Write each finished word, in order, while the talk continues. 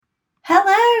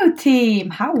team,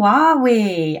 how are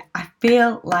we? I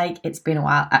feel like it's been a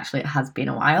while. Actually, it has been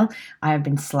a while. I have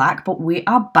been slack, but we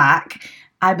are back.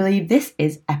 I believe this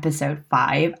is episode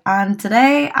 5, and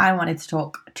today I wanted to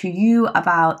talk to you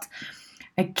about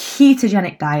a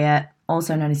ketogenic diet,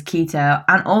 also known as keto,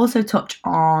 and also touch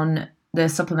on the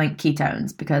supplement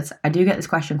ketones, because I do get this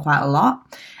question quite a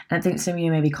lot, and I think some of you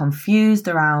may be confused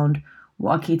around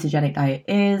what a ketogenic diet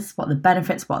is, what are the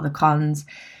benefits, what are the cons.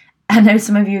 I know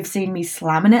some of you have seen me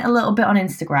slamming it a little bit on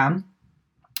Instagram,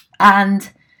 and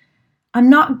I'm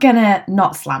not gonna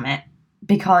not slam it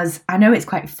because I know it's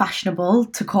quite fashionable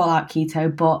to call out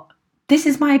keto, but this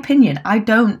is my opinion. I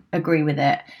don't agree with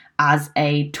it as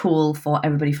a tool for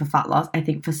everybody for fat loss. I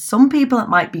think for some people it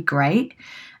might be great,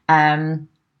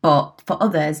 but for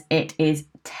others it is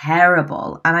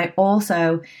terrible. And I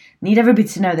also need everybody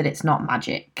to know that it's not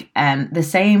magic. The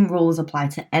same rules apply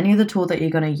to any other tool that you're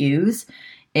going to use.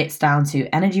 It's down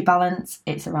to energy balance.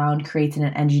 It's around creating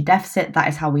an energy deficit. That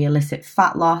is how we elicit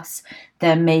fat loss.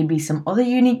 There may be some other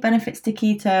unique benefits to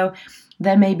keto.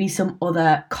 There may be some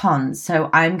other cons. So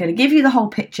I'm going to give you the whole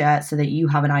picture so that you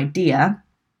have an idea.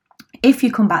 If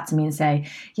you come back to me and say,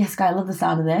 yes, Guy, I love the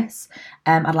sound of this,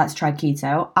 I'd like to try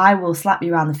keto, I will slap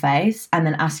you around the face and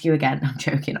then ask you again. I'm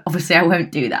joking. Obviously, I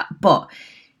won't do that. But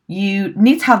you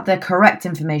need to have the correct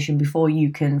information before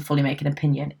you can fully make an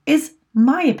opinion, is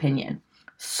my opinion.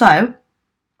 So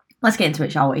let's get into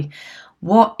it, shall we?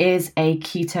 What is a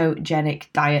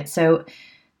ketogenic diet? So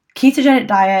ketogenic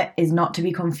diet is not to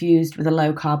be confused with a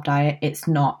low carb diet. It's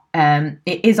not.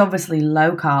 It is obviously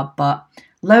low carb, but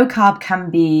low carb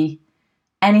can be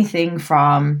anything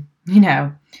from,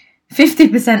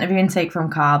 50% of your intake from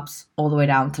carbs all the way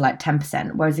down to like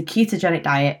 10%, whereas a ketogenic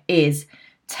diet is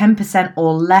 10%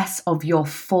 or less of your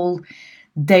full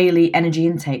daily energy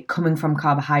intake coming from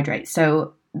carbohydrates.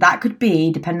 So that could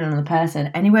be, depending on the person,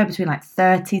 anywhere between like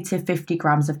 30 to 50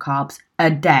 grams of carbs a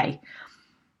day.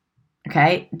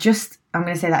 Okay, I'm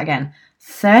going to say that again,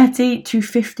 30 to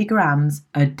 50 grams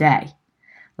a day.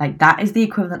 Like that is the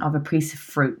equivalent of a piece of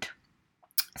fruit.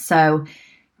 So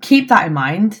keep that in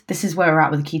mind. This is where we're at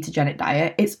with a ketogenic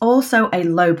diet. It's also a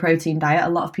low protein diet. A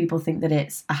lot of people think that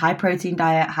it's a high protein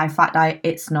diet, high fat diet.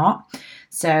 It's not.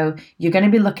 So you're going to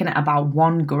be looking at about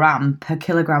 1 gram per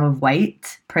kilogram of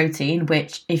weight protein,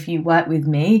 which if you work with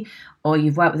me or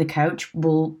you've worked with a coach,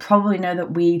 will probably know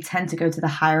that we tend to go to the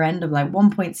higher end of like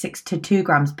 1.6 to 2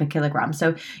 grams per kilogram.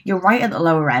 So you're right at the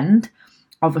lower end.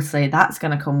 Obviously, that's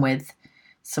going to come with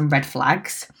some red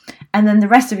flags. And then the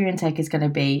rest of your intake is going to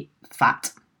be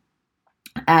fat.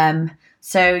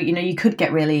 So, you could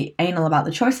get really anal about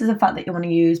the choices of fat that you want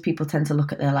to use. People tend to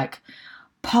look at their like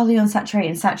polyunsaturated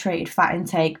and saturated fat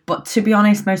intake. But to be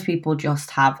honest, most people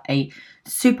just have a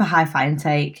super high fat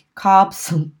intake,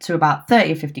 carbs to about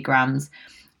 30 or 50 grams,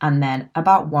 and then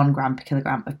about 1 gram per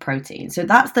kilogram of protein. So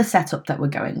that's the setup that we're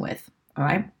going with. All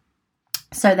right.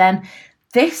 So then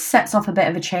this sets off a bit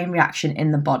of a chain reaction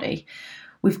in the body.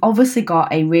 We've obviously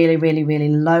got a really, really, really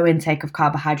low intake of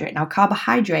carbohydrate. Now,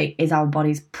 carbohydrate is our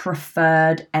body's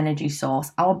preferred energy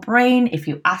source. Our brain, if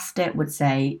you asked it, would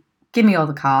say, give me all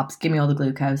the carbs, give me all the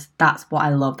glucose. That's what I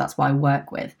love. That's what I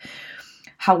work with.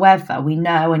 However, we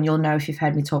know, and you'll know if you've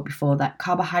heard me talk before, that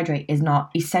carbohydrate is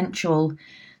not essential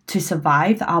to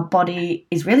survive, that our body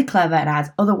is really clever and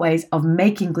has other ways of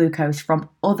making glucose from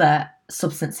other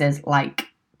substances like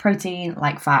protein,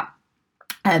 like fat.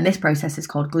 And this process is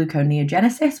called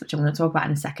gluconeogenesis, which I'm going to talk about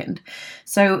in a second.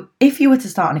 So if you were to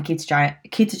start on a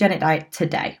ketogenic diet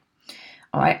today,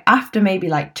 all right, after maybe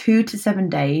like 2 to 7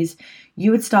 days, you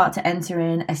would start to enter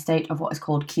in a state of what is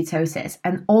called ketosis.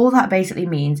 And all that basically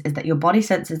means is that your body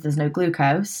senses there's no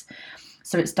glucose,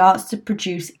 so it starts to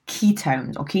produce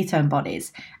ketones or ketone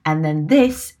bodies. And then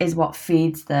this is what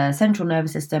feeds the central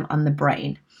nervous system and the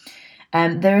brain.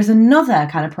 There is another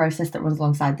kind of process that runs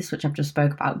alongside this, which I've just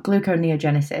spoke about,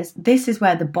 gluconeogenesis. This is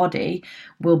where the body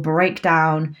will break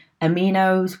down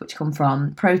aminos, which come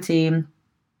from protein,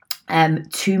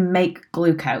 to make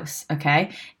glucose,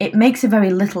 okay? It makes a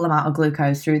very little amount of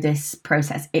glucose through this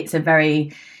process. It's a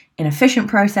very inefficient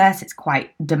process. It's quite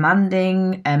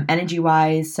demanding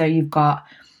energy-wise. So you've got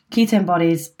ketone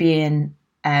bodies being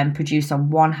produced on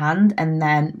one hand, and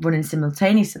then running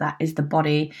simultaneous to that is the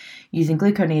body using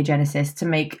gluconeogenesis to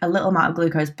make a little amount of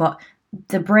glucose, but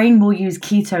the brain will use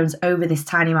ketones over this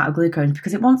tiny amount of glucose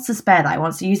because it wants to spare that. It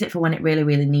wants to use it for when it really,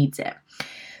 really needs it.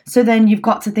 So then you've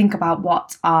got to think about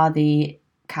what are the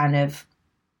kind of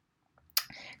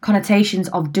connotations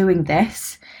of doing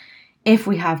this. If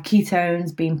we have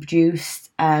ketones being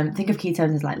produced, think of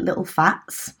ketones as like little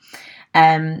fats.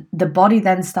 the body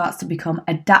then starts to become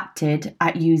adapted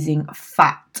at using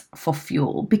fat for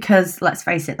fuel because, let's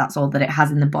face it, that's all that it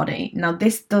has in the body. Now,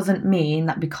 this doesn't mean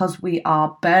that because we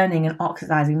are burning and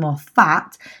oxidizing more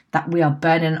fat, that we are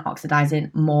burning and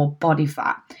oxidizing more body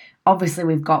fat. Obviously,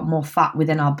 we've got more fat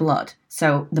within our blood,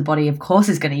 so the body, of course,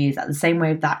 is going to use that the same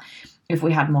way that if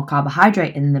we had more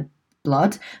carbohydrate in the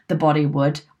blood, the body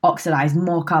would oxidize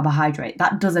more carbohydrate.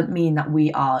 That doesn't mean that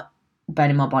we are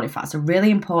burning more body fat. So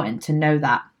really important to know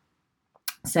that.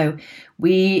 So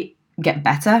we get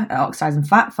better at oxidizing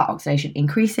fat. Fat oxidation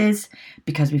increases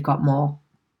because we've got more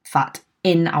fat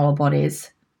in our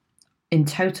bodies in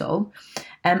total.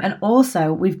 And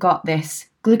also we've got this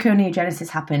gluconeogenesis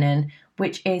happening,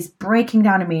 which is breaking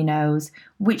down aminos,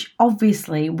 which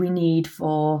obviously we need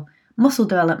for muscle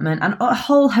development and a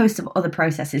whole host of other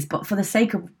processes. But for the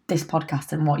sake of this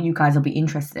podcast and what you guys will be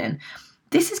interested in,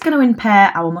 this is going to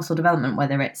impair our muscle development,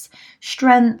 whether it's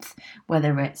strength,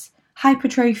 whether it's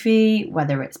hypertrophy,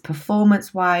 whether it's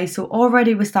performance-wise. So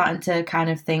already we're starting to kind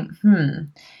of think,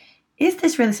 is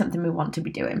this really something we want to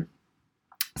be doing?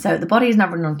 So the body is now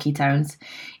running on ketones.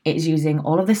 It's using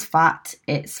all of this fat.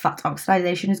 Its fat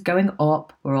oxidation is going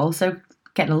up. We're also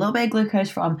getting a little bit of glucose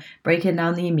from breaking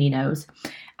down the aminos.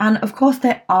 And of course,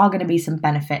 there are going to be some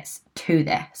benefits to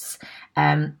this.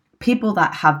 People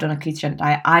that have done a ketogenic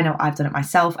diet, I know I've done it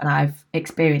myself and I've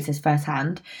experienced this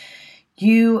firsthand.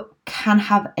 You can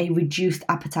have a reduced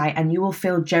appetite and you will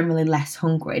feel generally less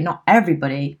hungry. Not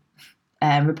everybody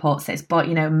reports this, but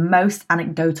most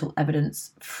anecdotal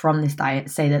evidence from this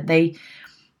diet say that they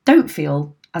don't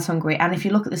feel as hungry. And if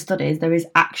you look at the studies, there is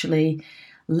actually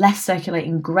less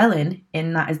circulating ghrelin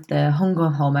in that is the hunger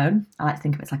hormone. I like to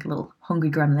think of it as like a little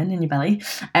hungry gremlin in your belly.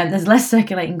 And there's less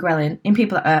circulating ghrelin in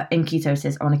people that are in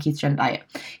ketosis or on a ketogenic diet.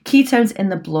 Ketones in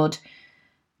the blood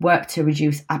work to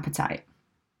reduce appetite.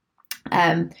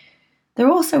 There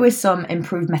also is some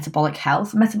improved metabolic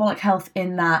health. Metabolic health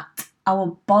in that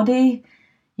our body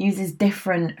uses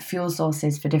different fuel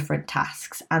sources for different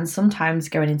tasks. And sometimes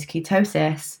going into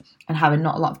ketosis and having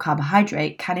not a lot of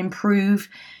carbohydrate can improve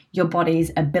your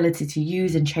body's ability to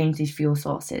use and change these fuel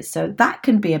sources. So that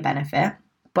can be a benefit.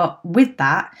 But with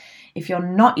that, if you're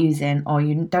not using or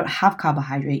you don't have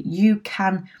carbohydrate, you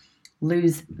can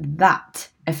lose that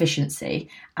efficiency.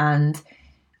 And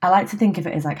I like to think of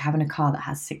it as like having a car that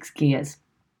has 6 gears,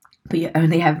 but you're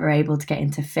only ever able to get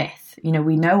into 5th.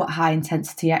 We know at high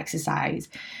intensity exercise,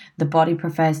 the body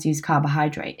prefers to use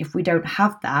carbohydrate. If we don't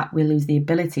have that, we lose the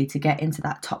ability to get into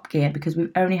that top gear because we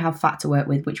only have fat to work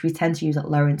with, which we tend to use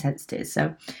at lower intensities.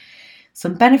 So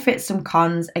some benefits, some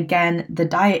cons. Again, the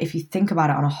diet, if you think about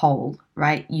it on a whole,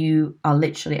 right, you are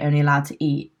literally only allowed to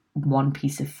eat 1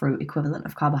 piece of fruit equivalent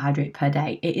of carbohydrate per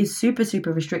day. It is super,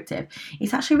 super restrictive.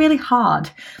 It's actually really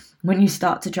hard when you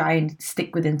start to try and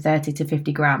stick within 30 to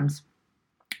 50 grams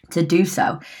to do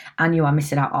so. And you are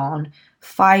missing out on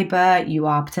fiber. You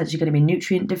are potentially going to be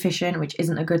nutrient deficient, which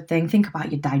isn't a good thing. Think about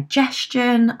your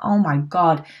digestion. Oh my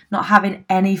God, not having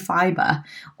any fiber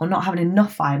or not having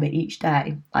enough fiber each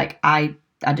day. Like I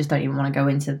just don't even want to go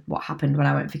into what happened when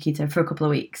I went for keto for a couple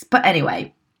of weeks. But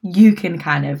anyway, you can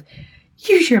kind of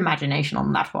use your imagination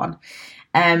on that one.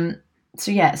 So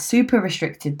yeah, super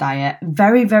restricted diet,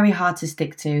 very, very hard to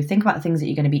stick to. Think about the things that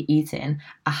you're going to be eating,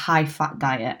 a high fat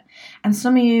diet. And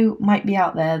some of you might be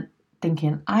out there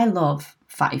thinking, I love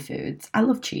fatty foods. I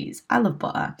love cheese. I love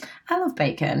butter. I love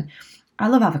bacon. I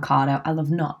love avocado. I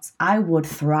love nuts. I would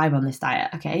thrive on this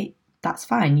diet. Okay, that's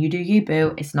fine. You do you,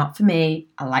 boo. It's not for me.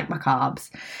 I like my carbs.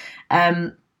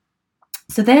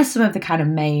 So there's some of the kind of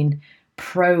main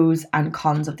pros and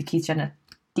cons of the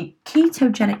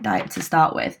ketogenic diet to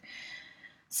start with.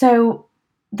 So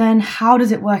then how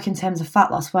does it work in terms of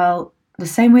fat loss? Well, the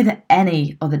same way that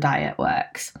any other diet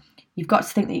works. You've got to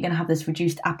think that you're going to have this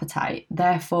reduced appetite.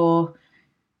 Therefore,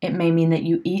 it may mean that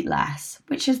you eat less,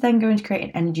 which is then going to create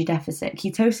an energy deficit.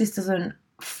 Ketosis doesn't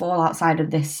fall outside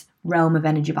of this realm of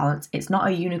energy balance. It's not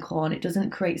a unicorn. It doesn't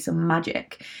create some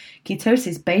magic.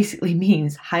 Ketosis basically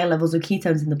means higher levels of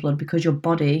ketones in the blood because your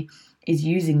body is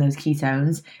using those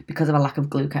ketones because of a lack of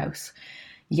glucose.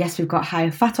 Yes, we've got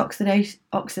higher fat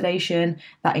oxidation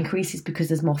that increases because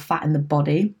there's more fat in the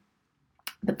body,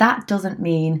 but that doesn't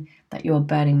mean that you're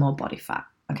burning more body fat.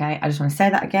 Okay, I just want to say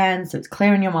that again so it's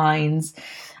clear in your minds.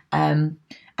 And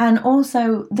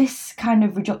also this kind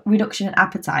of reduction in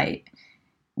appetite,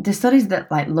 the studies that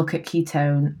like look at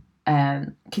ketogenic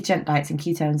diets and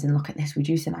ketones and look at this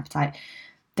reducing appetite,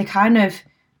 they kind of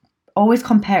always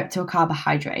compare it to a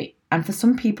carbohydrate. And for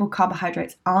some people,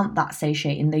 carbohydrates aren't that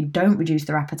satiating. They don't reduce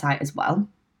their appetite as well.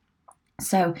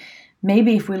 So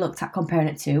Maybe if we looked at comparing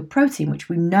it to protein, which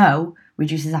we know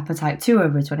reduces appetite too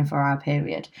over a 24-hour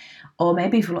period. Or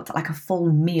maybe if we looked at like a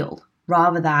full meal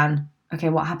rather than, okay,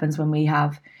 what happens when we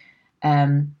have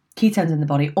ketones in the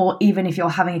body, or even if you're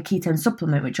having a ketone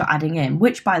supplement, which you're adding in,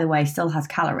 which by the way still has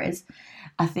calories.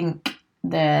 I think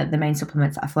the main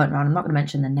supplements that are floating around, I'm not going to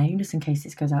mention the name just in case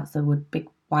this goes out to the big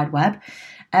wide web.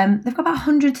 They've got about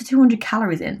 100 to 200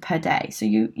 calories in per day. So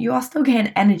you are still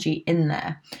getting energy in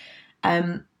there.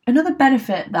 Another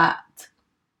benefit that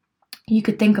you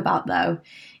could think about though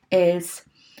is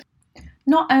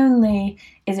not only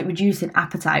is it reducing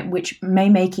appetite, which may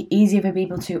make it easier for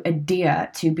people to adhere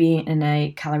to being in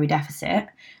a calorie deficit,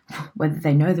 whether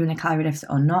they know they're in a calorie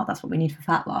deficit or not, that's what we need for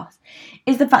fat loss,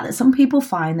 is the fact that some people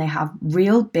find they have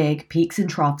real big peaks and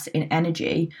troughs in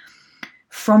energy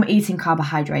from eating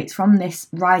carbohydrates, from this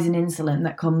rise in insulin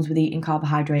that comes with eating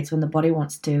carbohydrates when the body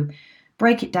wants to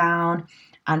break it down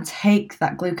and take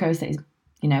that glucose that is,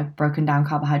 broken down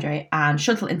carbohydrate and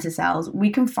shuttle into cells. We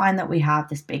can find that we have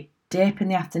this big dip in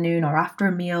the afternoon or after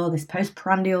a meal, this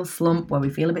postprandial slump where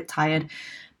we feel a bit tired.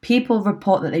 People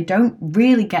report that they don't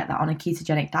really get that on a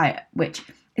ketogenic diet, which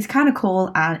is kind of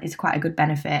cool and is quite a good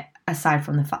benefit aside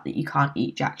from the fact that you can't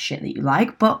eat jack shit that you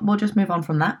like, but we'll just move on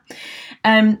from that.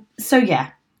 So yeah,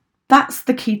 that's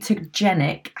the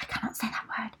ketogenic, I cannot say that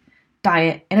word,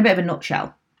 diet in a bit of a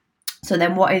nutshell. So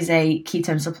then what is a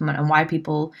ketone supplement and why are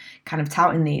people kind of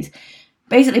touting these?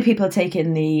 Basically, people are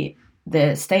taking the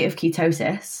state of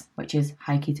ketosis, which is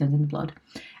high ketones in the blood,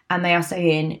 and they are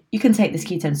saying you can take this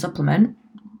ketone supplement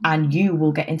and you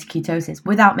will get into ketosis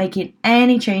without making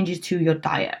any changes to your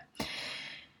diet,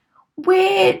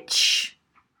 which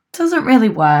doesn't really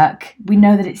work. We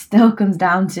know that it still comes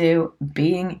down to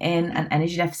being in an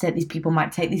energy deficit. These people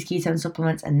might take these ketone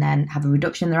supplements and then have a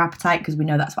reduction in their appetite because we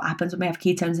know that's what happens when we have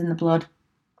ketones in the blood.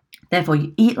 Therefore,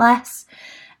 you eat less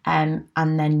and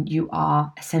then you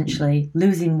are essentially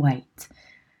losing weight.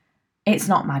 It's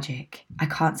not magic. I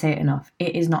can't say it enough.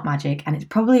 It is not magic, and it's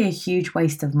probably a huge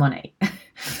waste of money.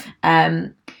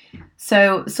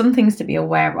 So some things to be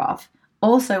aware of.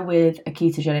 Also with a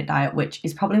ketogenic diet, which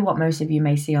is probably what most of you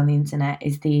may see on the internet,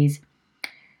 is these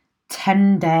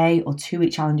 10-day or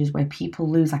 2-week challenges where people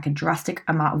lose like a drastic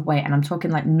amount of weight. And I'm talking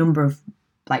like number of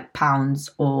like pounds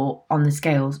or on the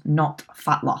scales, not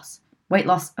fat loss. Weight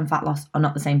loss and fat loss are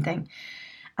not the same thing.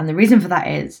 And the reason for that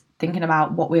is thinking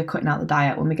about what we're cutting out of the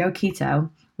diet. When we go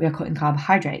keto, we are cutting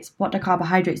carbohydrates. What do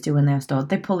carbohydrates do when they are stored?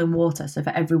 They pull in water. So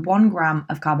for every 1 gram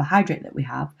of carbohydrate that we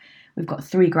have, we've got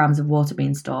 3 grams of water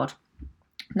being stored.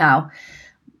 Now,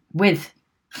 with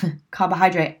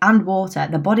carbohydrate and water,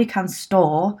 the body can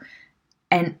store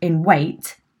in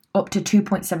weight up to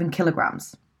 2.7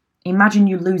 kilograms. Imagine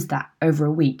you lose that over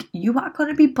a week. You are going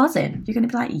to be buzzing. You're going to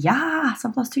be like, yes,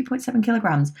 I've lost 2.7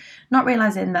 kilograms. Not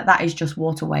realizing that that is just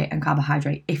water weight and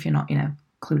carbohydrate if you're not,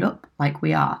 clued up like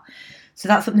we are. So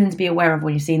that's something to be aware of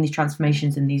when you're seeing these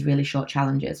transformations in these really short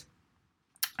challenges.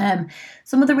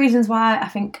 Some of the reasons why I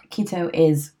think keto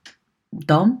is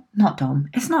dumb. Not dumb.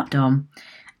 It's not dumb.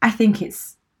 I think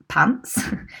it's pants.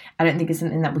 I don't think it's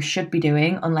something that we should be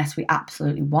doing unless we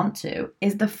absolutely want to,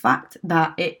 is the fact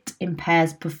that it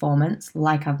impairs performance,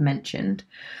 like I've mentioned.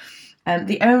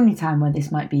 The only time where this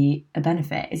might be a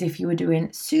benefit is if you were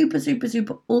doing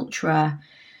super ultra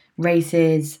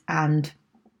races and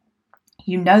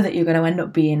you know that you're going to end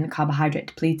up being carbohydrate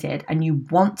depleted and you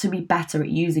want to be better at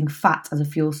using fat as a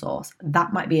fuel source.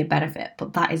 That might be a benefit,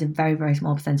 but that is a very, very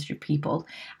small percentage of people.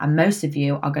 And most of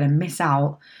you are going to miss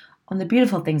out on the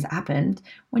beautiful things that happened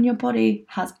when your body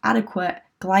has adequate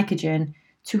glycogen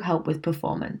to help with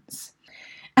performance.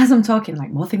 As I'm talking,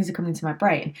 like more things are coming to my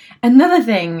brain. Another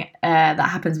thing that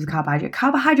happens with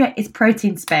carbohydrate is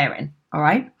protein sparing, all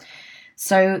right?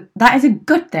 So that is a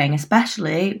good thing,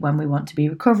 especially when we want to be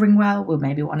recovering well, we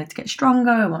maybe wanting to get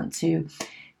stronger, we want to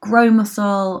grow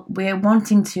muscle, we're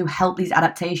wanting to help these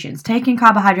adaptations. Taking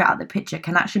carbohydrate out of the picture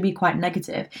can actually be quite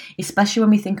negative, especially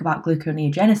when we think about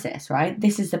gluconeogenesis, right?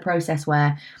 This is the process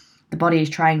where the body is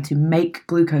trying to make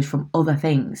glucose from other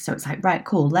things. So it's like, right,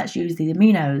 cool, let's use these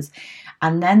aminos.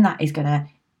 And then that is going to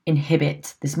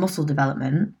inhibit this muscle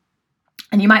development.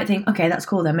 And you might think, okay, that's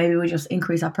cool, then maybe we'll just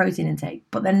increase our protein intake.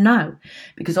 But then no,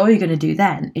 because all you're going to do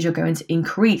then is you're going to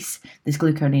increase this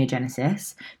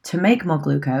gluconeogenesis to make more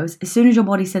glucose. As soon as your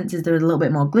body senses there's a little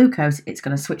bit more glucose, it's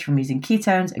going to switch from using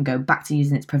ketones and go back to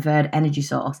using its preferred energy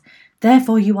source.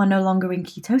 Therefore, you are no longer in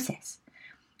ketosis,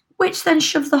 which then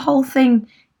shoves the whole thing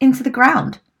into the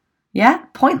ground. Yeah,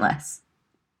 pointless.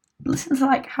 Listen to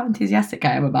like how enthusiastic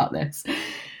I am about this.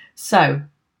 So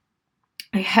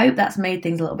I hope that's made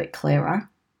things a little bit clearer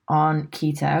on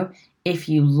keto. If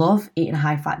you love eating a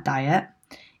high-fat diet,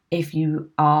 If you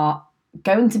are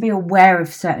going to be aware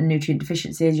of certain nutrient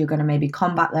deficiencies, you're going to maybe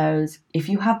combat those. If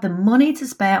you have the money to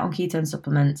spare on ketone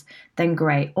supplements, then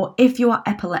great. Or if you are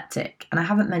epileptic, and I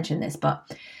haven't mentioned this,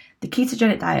 but the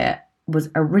ketogenic diet was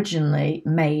originally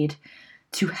made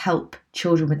to help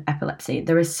children with epilepsy.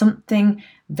 There is something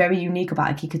very unique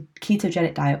about a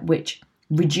ketogenic diet which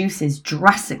reduces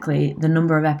drastically the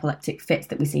number of epileptic fits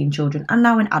that we see in children and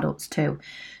now in adults too.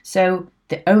 So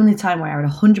the only time where I would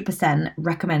 100%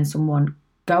 recommend someone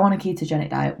go on a ketogenic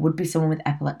diet would be someone with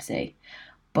epilepsy.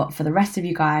 But for the rest of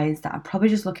you guys that are probably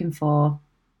just looking for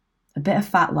a bit of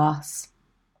fat loss,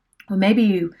 or maybe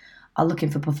you are looking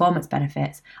for performance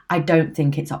benefits, I don't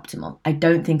think it's optimal. I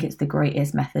don't think it's the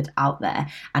greatest method out there,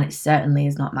 and it certainly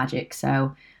is not magic.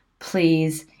 So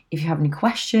please, if you have any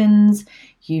questions,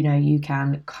 you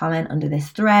can comment under this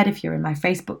thread if you're in my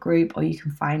Facebook group, or you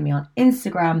can find me on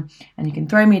Instagram and you can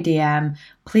throw me a DM.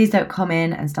 Please don't come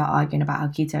in and start arguing about how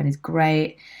ketone is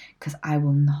great, because I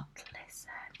will not listen.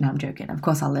 No, I'm joking. Of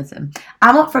course I'll listen.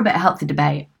 I'm up for a bit of healthy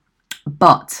debate,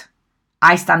 but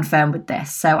I stand firm with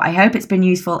this. So I hope it's been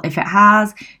useful. If it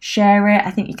has, share it.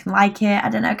 I think you can like it. I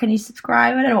don't know, can you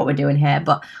subscribe? I don't know what we're doing here.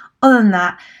 But other than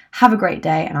that, have a great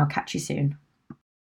day and I'll catch you soon.